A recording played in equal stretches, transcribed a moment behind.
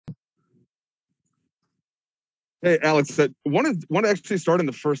Hey, Alex, one actually started in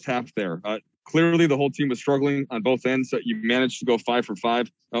the first half there. Clearly, the whole team was struggling on both ends. You managed to go 5 for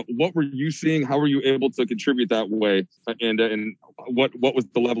 5. What were you seeing? How were you able to contribute that way? And what was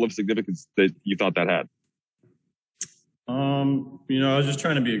the level of significance that you thought that had? I was just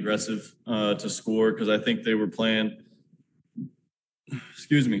trying to be aggressive to score because I think they were playing.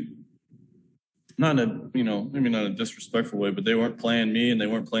 Excuse me. Not in a, maybe not a disrespectful way, but they weren't playing me and they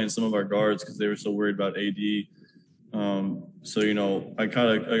weren't playing some of our guards because they were so worried about AD. I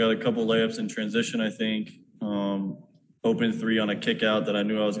got a couple layups in transition, I think. Open three on a kick out that I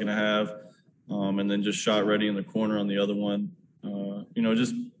knew I was going to have. And then just shot ready in the corner on the other one. Doing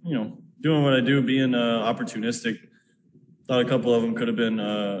what I do, being opportunistic. Thought a couple of them could have been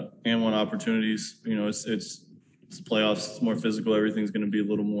and one opportunities. It's the playoffs. It's more physical. Everything's going to be a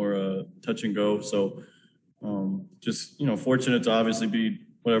little more touch and go. So fortunate to obviously be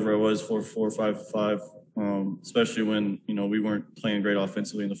whatever I was, 4-4, 5-5, especially when, we weren't playing great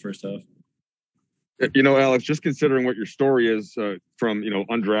offensively in the first half. Alex, just considering what your story is from,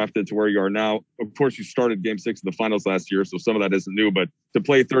 undrafted to where you are now, of course, you started game 6 of the finals last year, so some of that isn't new, but to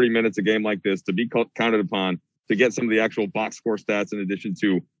play 30 minutes a game like this, to be counted upon, to get some of the actual box score stats in addition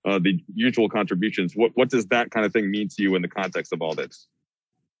to the usual contributions, what does that kind of thing mean to you in the context of all this?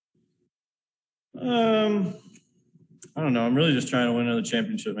 I don't know. I'm really just trying to win another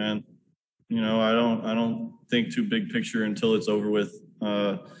championship, man. I don't think too big picture until it's over with.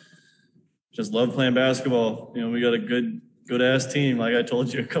 Just love playing basketball. We got a good ass team, like I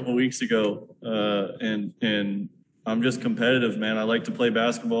told you a couple weeks ago. And I'm just competitive, man. I like to play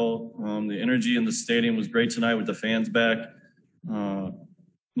basketball. The energy in the stadium was great tonight with the fans back.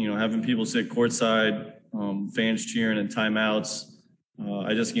 Having people sit courtside, fans cheering and timeouts.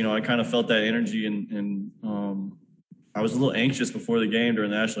 I kind of felt that energy and I was a little anxious before the game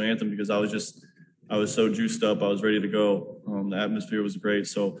during the national anthem because I was so juiced up. I was ready to go. The atmosphere was great.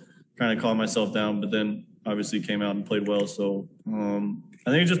 So kind of calmed myself down, but then obviously came out and played well. So I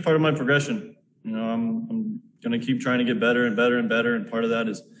think it's just part of my progression. I'm going to keep trying to get better and better and better. And part of that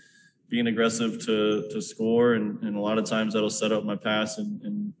is being aggressive to score. And a lot of times that'll set up my pass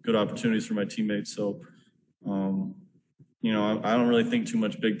and good opportunities for my teammates. So, I don't really think too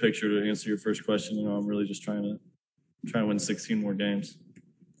much big picture to answer your first question. I'm really just trying to win 16 more games.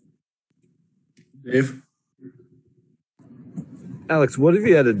 Dave? Alex, what have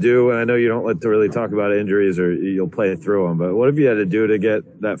you had to do? And I know you don't like to really talk about injuries or you'll play through them, but what have you had to do to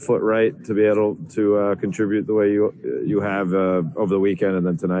get that foot right to be able to contribute the way you have over the weekend and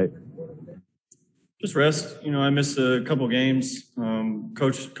then tonight? Just rest. I missed a couple games.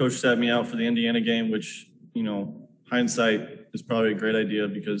 Coach sat me out for the Indiana game, which, hindsight is probably a great idea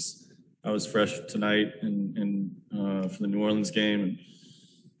because I was fresh tonight and for the New Orleans game. And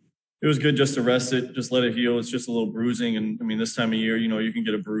it was good just to rest it, just let it heal. It's just a little bruising. And I mean, this time of year, you can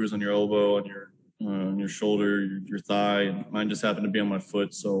get a bruise on your elbow, on your shoulder, your thigh. And mine just happened to be on my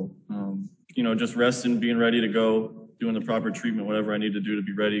foot. So, just resting, being ready to go, doing the proper treatment, whatever I need to do to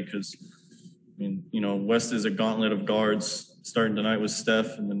be ready. Because, West is a gauntlet of guards starting tonight with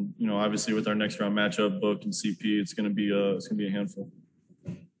Steph. And then, obviously with our next round matchup booked and CP, it's going to be a handful.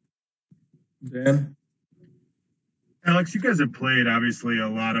 Dan? Alex, you guys have played obviously a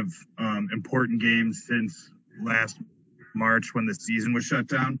lot of important games since last March when the season was shut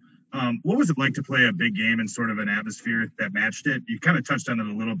down. What was it like to play a big game in sort of an atmosphere that matched it? You kind of touched on it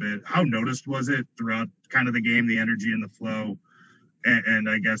a little bit. How noticed was it throughout kind of the game, the energy and the flow? And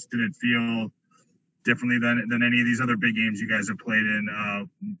I guess, did it feel differently than any of these other big games you guys have played in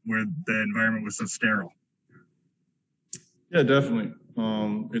where the environment was so sterile? Yeah, definitely.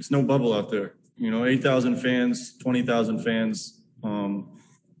 It's no bubble out there. 8,000 fans, 20,000 fans,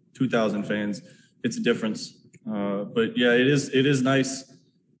 2,000 fans. It's a difference. But yeah, it is nice,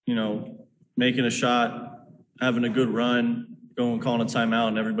 making a shot, having a good run, going, calling a timeout,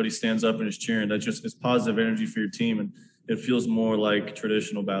 and everybody stands up and is cheering. It's positive energy for your team. And it feels more like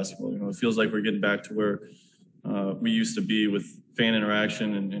traditional basketball. It feels like we're getting back to where we used to be with fan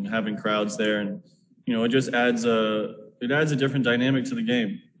interaction and having crowds there. And, it just adds a different dynamic to the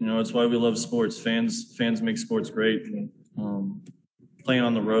game. It's why we love sports. Fans make sports great. Playing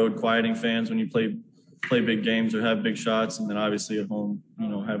on the road, quieting fans when you play big games or have big shots, and then obviously at home,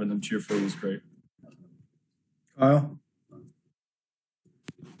 having them cheer for you is great. Kyle?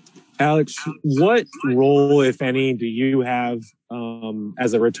 Alex, what role, if any, do you have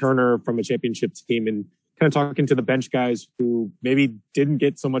as a returner from a championship team and kind of talking to the bench guys who maybe didn't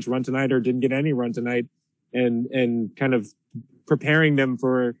get so much run tonight or didn't get any run tonight and kind of preparing them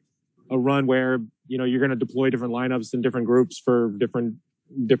for a run where, you're going to deploy different lineups and different groups for different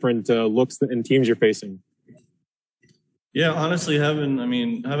looks and teams you're facing? Yeah, honestly, having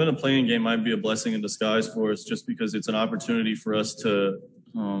a playing game might be a blessing in disguise for us, just because it's an opportunity for us to,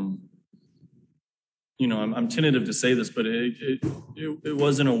 I'm tentative to say this, but it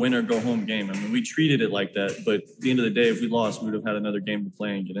wasn't a win or go home game. I mean, we treated it like that, but at the end of the day, if we lost, we would have had another game to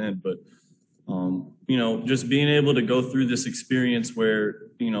play and get in. But, just being able to go through this experience where,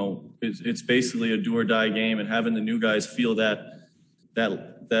 it's basically a do or die game, and having the new guys feel that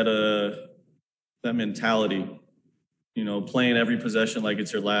mentality, playing every possession like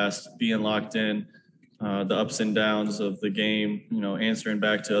it's your last, being locked in, the ups and downs of the game, answering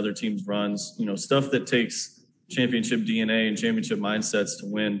back to other teams' runs, stuff that takes championship DNA and championship mindsets to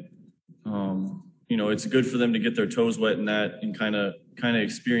win. It's good for them to get their toes wet in that and kind of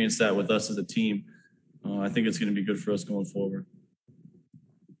experience that with us as a team. I think it's going to be good for us going forward.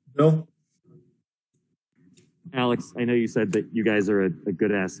 Bill? Alex, I know you said that you guys are a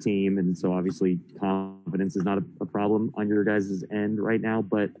good-ass team, and so obviously confidence is not a problem on your guys' end right now,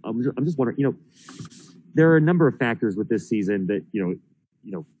 but I'm just wondering, there are a number of factors with this season that,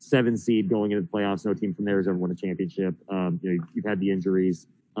 7 seed going into the playoffs, no team from there has ever won a championship. You've had the injuries.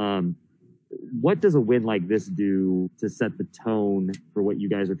 What does a win like this do to set the tone for what you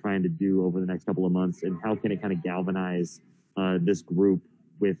guys are trying to do over the next couple of months, and how can it kind of galvanize this group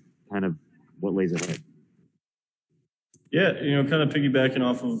with kind of what lays ahead? Yeah, kind of piggybacking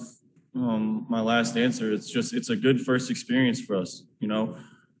off of my last answer, it's a good first experience for us. We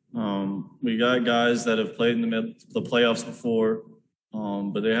got guys that have played in the playoffs before,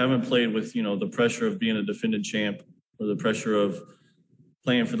 but they haven't played with, the pressure of being a defending champ, or the pressure of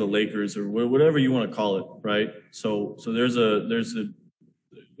playing for the Lakers, or whatever you want to call it, right? So there's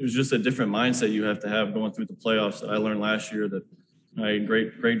just a different mindset you have to have going through the playoffs that I learned last year, that I had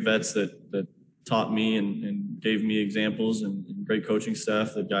great vets that taught me and gave me examples, and great coaching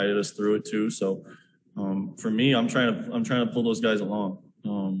staff that guided us through it too. So for me, I'm trying to pull those guys along.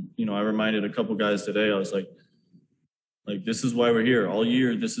 I reminded a couple guys today, I was like, this is why we're here all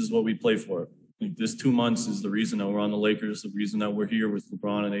year. This is what we play for. Like, this 2 months is the reason that we're on the Lakers, the reason that we're here with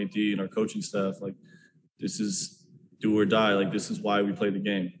LeBron and AD and our coaching staff. Like, this is do or die. Like, this is why we play the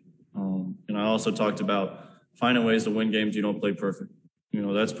game. And I also talked about finding ways to win games you don't play perfect.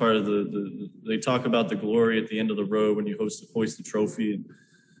 That's part of they talk about the glory at the end of the road when you hoist the trophy and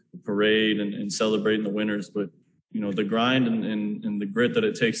the parade and celebrating the winners. But, the grind and the grit that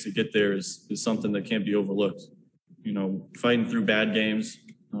it takes to get there is something that can't be overlooked. Fighting through bad games,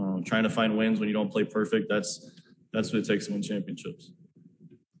 trying to find wins when you don't play perfect. That's what it takes to win championships.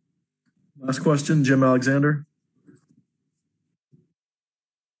 Last question, Jim Alexander.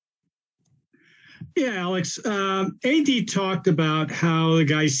 Yeah, Alex. AD talked about how the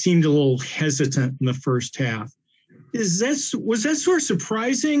guys seemed a little hesitant in the first half. Was that sort of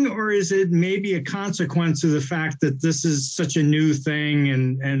surprising, or is it maybe a consequence of the fact that this is such a new thing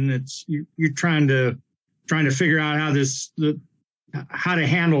and it's you're trying to figure out how to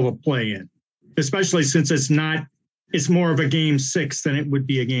handle the play-in, especially since it's more of a game 6 than it would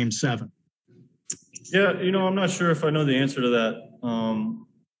be a game 7. Yeah, I'm not sure if I know the answer to that.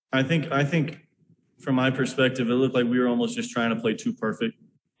 I think from my perspective, it looked like we were almost just trying to play too perfect,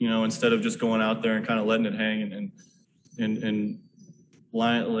 instead of just going out there and kind of letting it hang and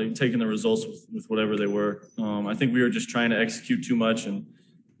taking the results with whatever they were. I think we were just trying to execute too much. And,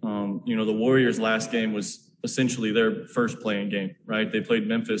 the Warriors' last game was essentially their first playing game, right? They played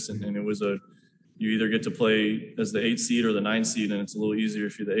Memphis, and it was you either get to play as the 8 seed or the 9 seed, and it's a little easier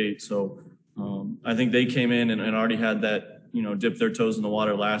if you're the 8. So I think they came in and already had that, dipped their toes in the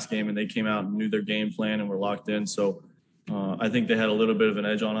water last game, and they came out and knew their game plan and were locked in. So I think they had a little bit of an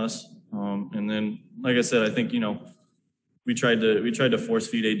edge on us. And then, like I said, I think, we tried to force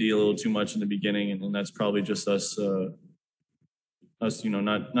feed AD a little too much in the beginning, and that's probably just us,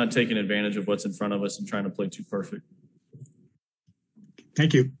 not taking advantage of what's in front of us and trying to play too perfect.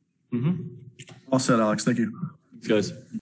 Thank you. All set, Alex. Thank you. Thanks, guys.